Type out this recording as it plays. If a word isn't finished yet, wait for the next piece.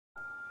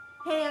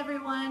Hey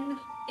everyone,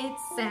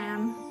 it's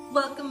Sam.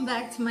 Welcome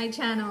back to my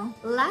channel.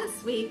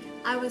 Last week,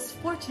 I was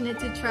fortunate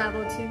to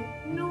travel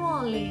to New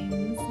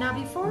Orleans. Now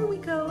before we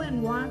go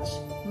and watch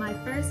my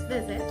first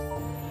visit,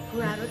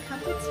 grab a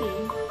cup of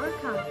tea or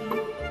coffee,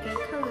 get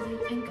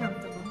cozy and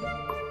comfortable.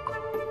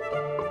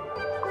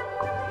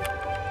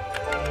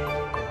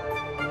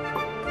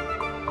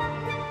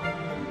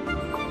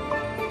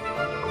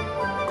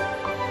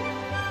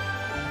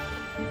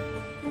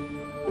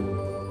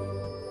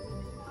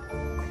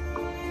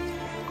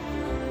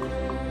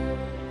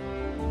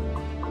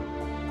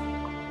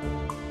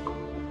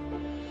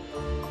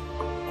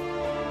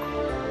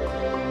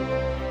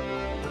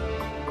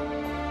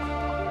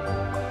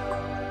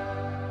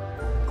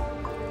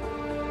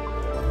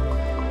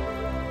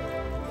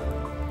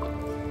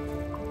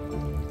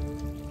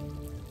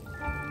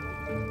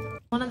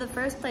 One of the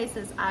first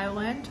places I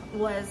went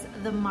was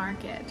the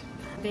market.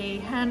 They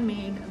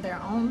handmade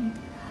their own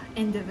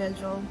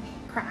individual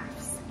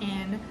crafts,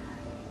 and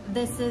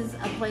this is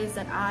a place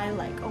that I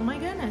like, oh my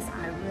goodness,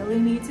 I really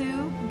need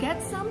to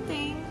get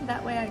something.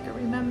 That way I can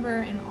remember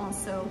and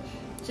also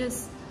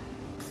just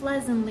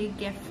pleasantly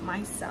gift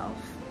myself.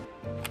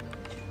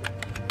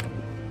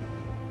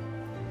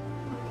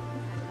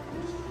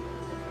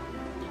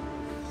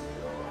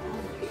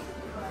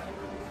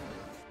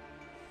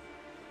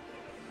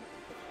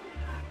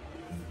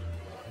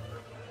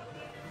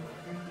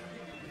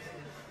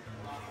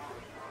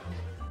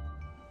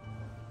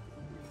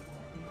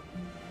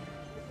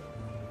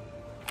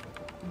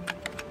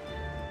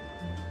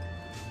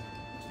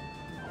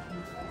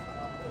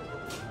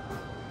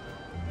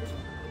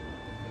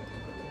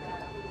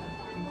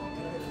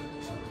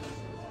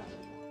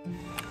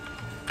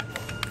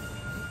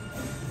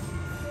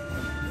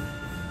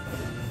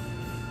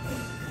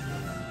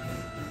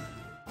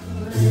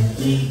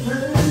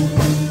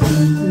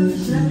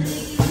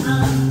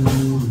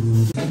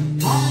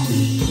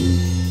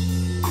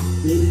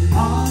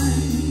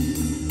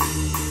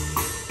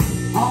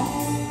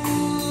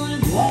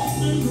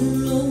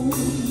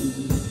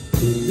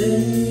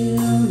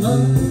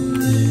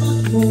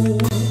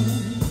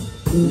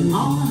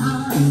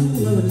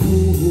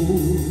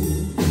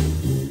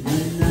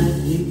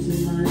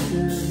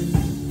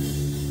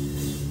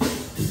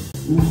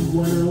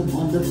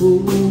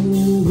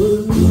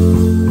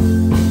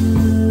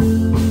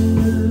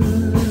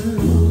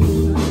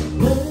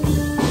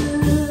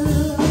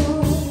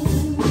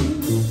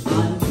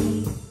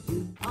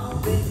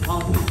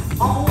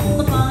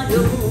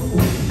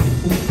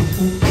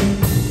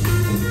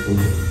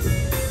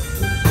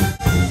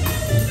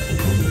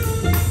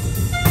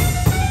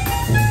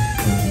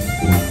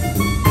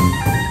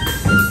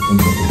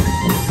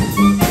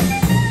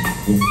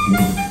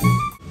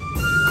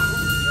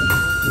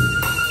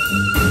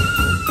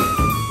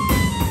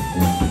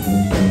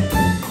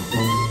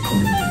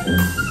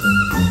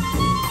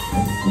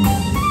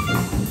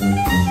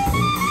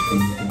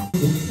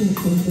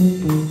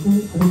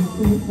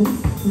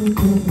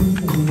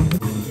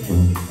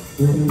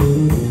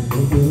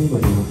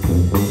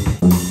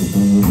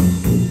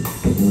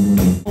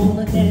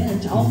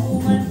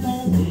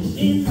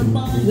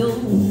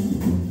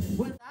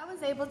 I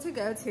was able to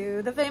go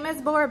to the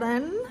famous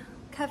Bourbon,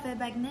 Café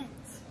Baegnet.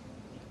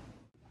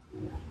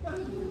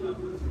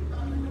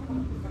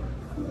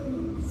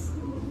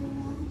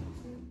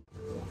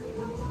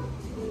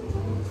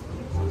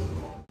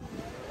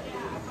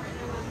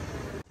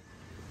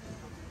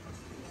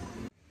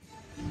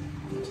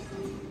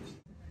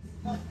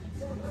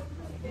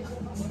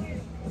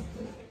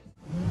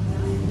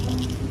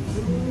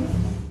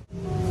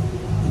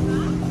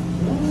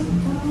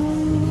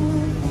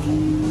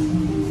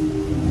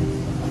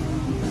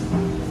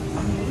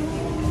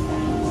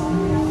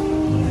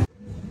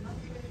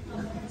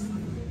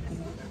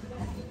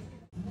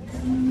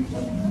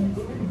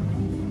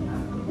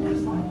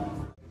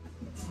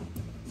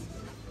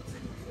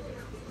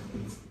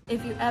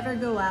 If you ever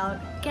go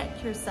out,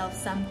 get yourself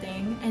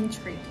something and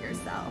treat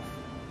yourself.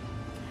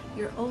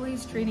 You're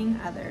always treating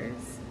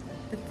others,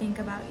 but think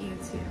about you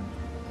too.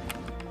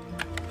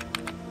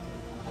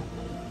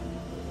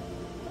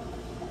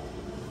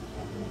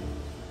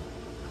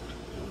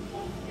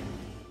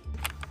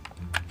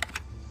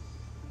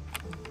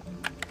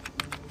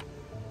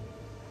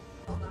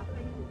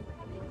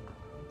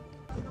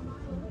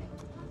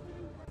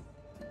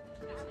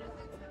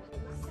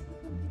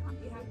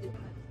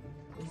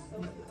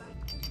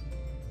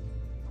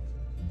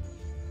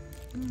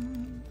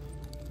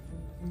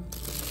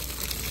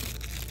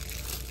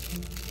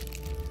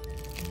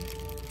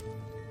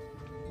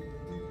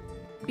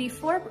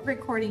 Before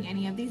recording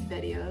any of these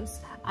videos,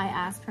 I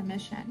asked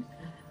permission.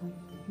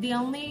 The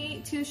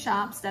only two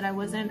shops that I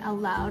wasn't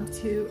allowed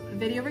to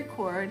video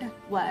record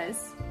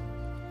was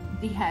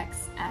the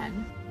Hex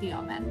and The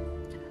Omen.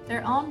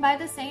 They're owned by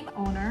the same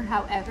owner,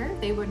 however,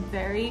 they were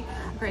very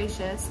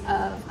gracious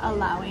of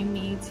allowing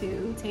me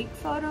to take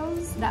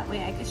photos. That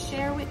way I could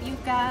share with you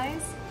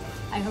guys.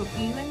 I hope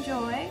you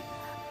enjoy.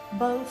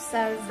 Both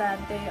says that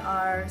they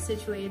are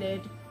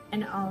situated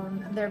and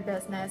own their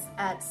business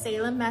at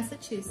Salem,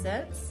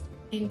 Massachusetts.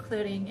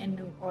 including in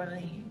New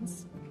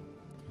Orleans.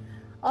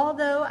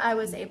 Although I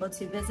was able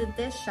to visit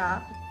this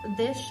shop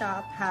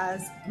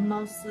has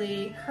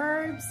mostly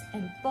herbs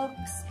and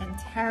books and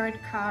tarot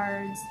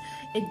cards.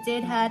 It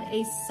did have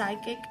a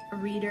psychic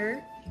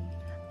reader,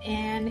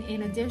 and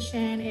in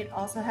addition, it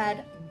also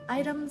had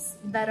items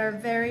that are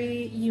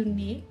very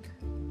unique.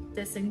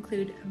 This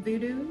include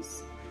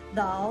voodoos,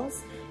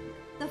 dolls.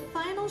 The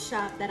final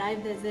shop that I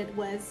visited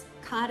was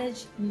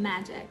Cottage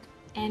Magic,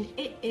 and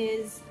it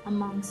is,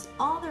 amongst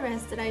all the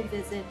rest that I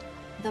visit,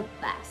 the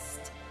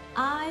best.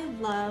 I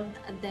love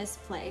this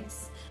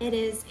place. It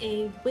is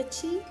a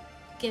witchy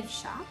gift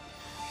shop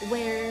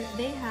where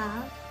they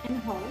have and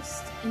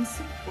host and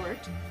support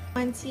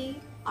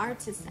 20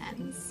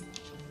 artisans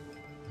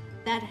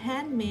that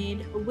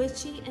handmade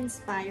witchy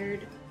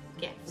inspired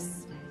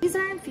gifts. These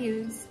are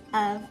infused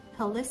of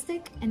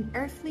holistic and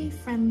earthly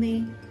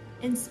friendly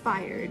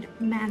inspired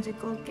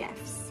magical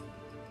gifts.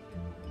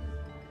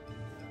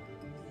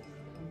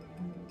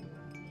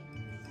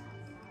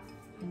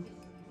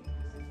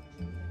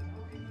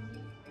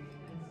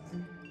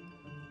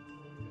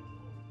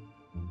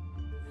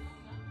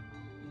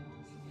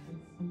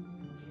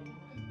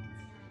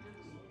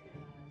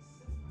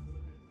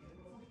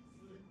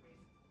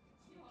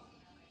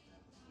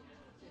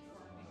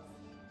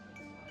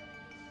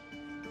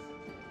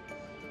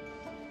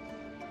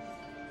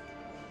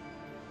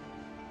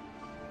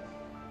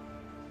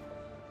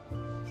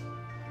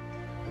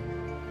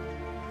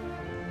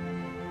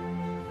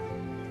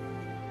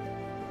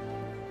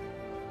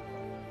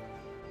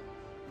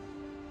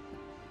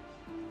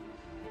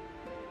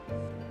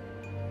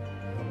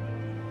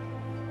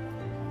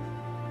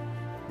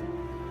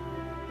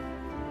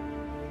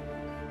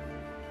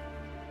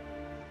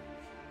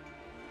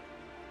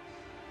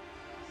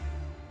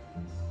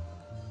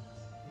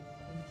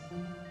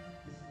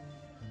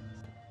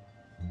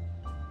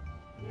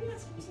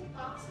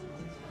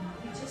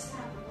 We just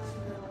have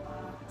one little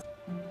box.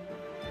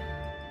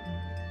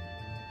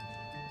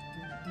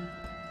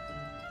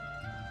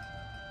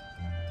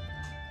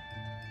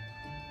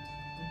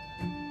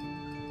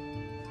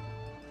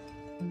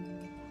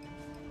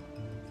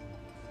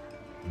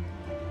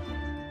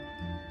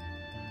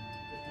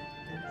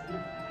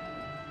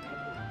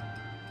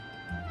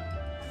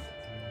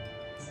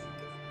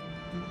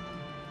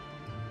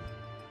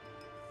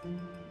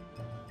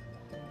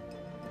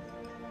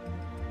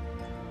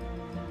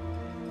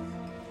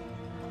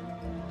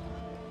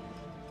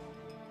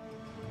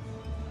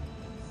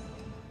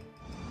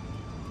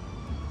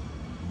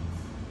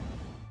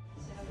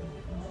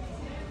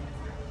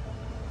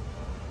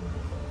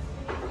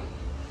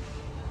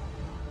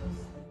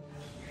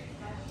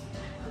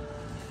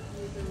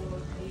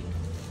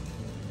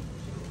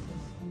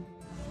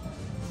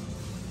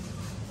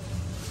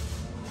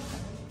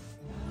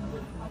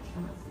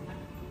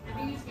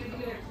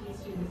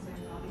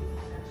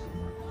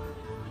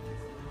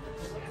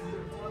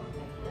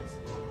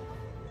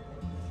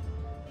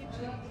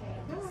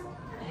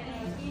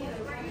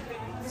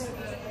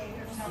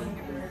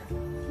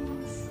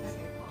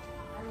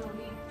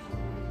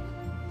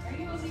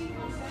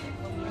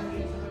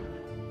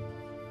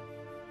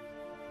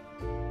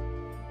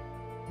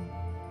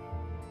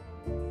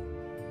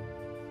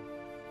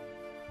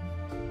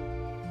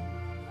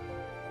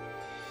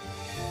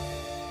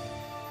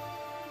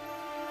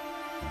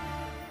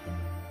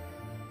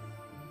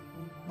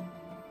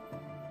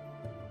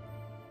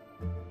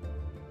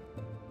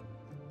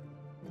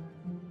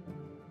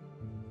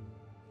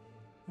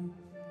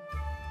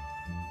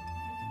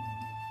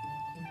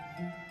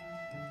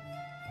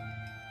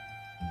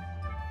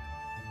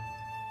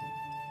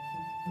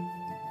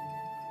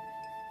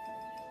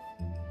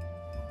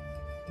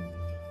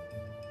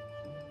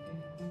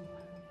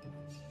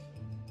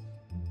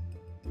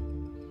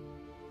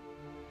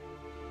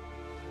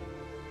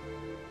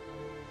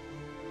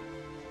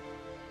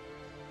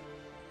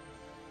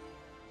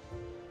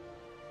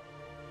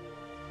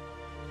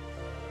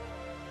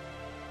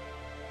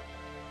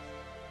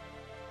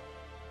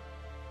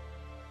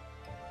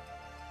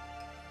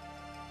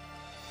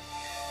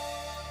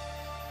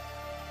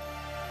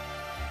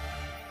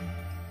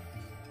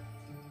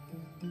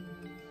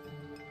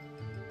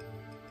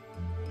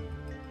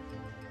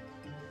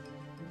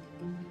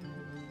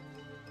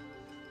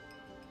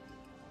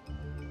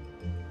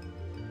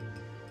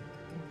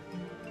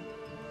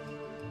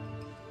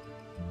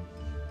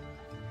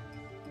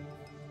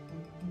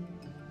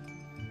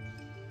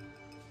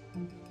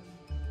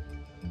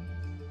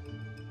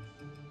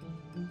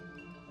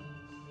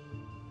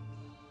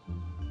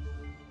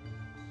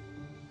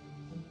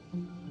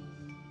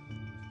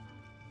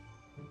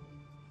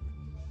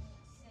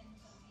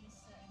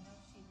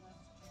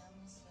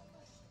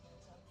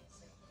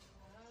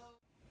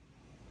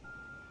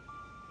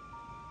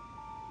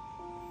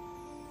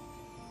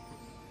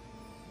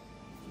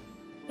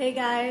 Hey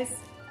guys,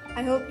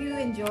 I hope you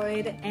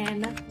enjoyed,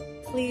 and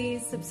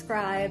please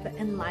subscribe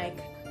and like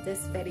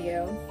this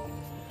video.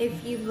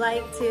 If you'd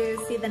like to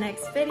see the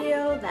next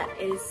video that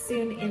is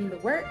soon in the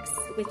works,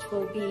 which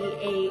will be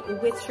a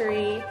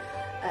witchery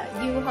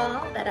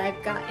U-Haul that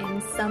I've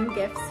gotten some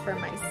gifts for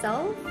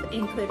myself,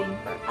 including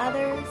for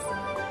others.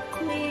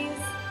 Please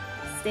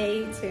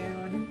stay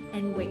tuned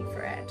and wait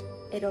for it.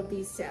 It'll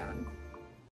be soon.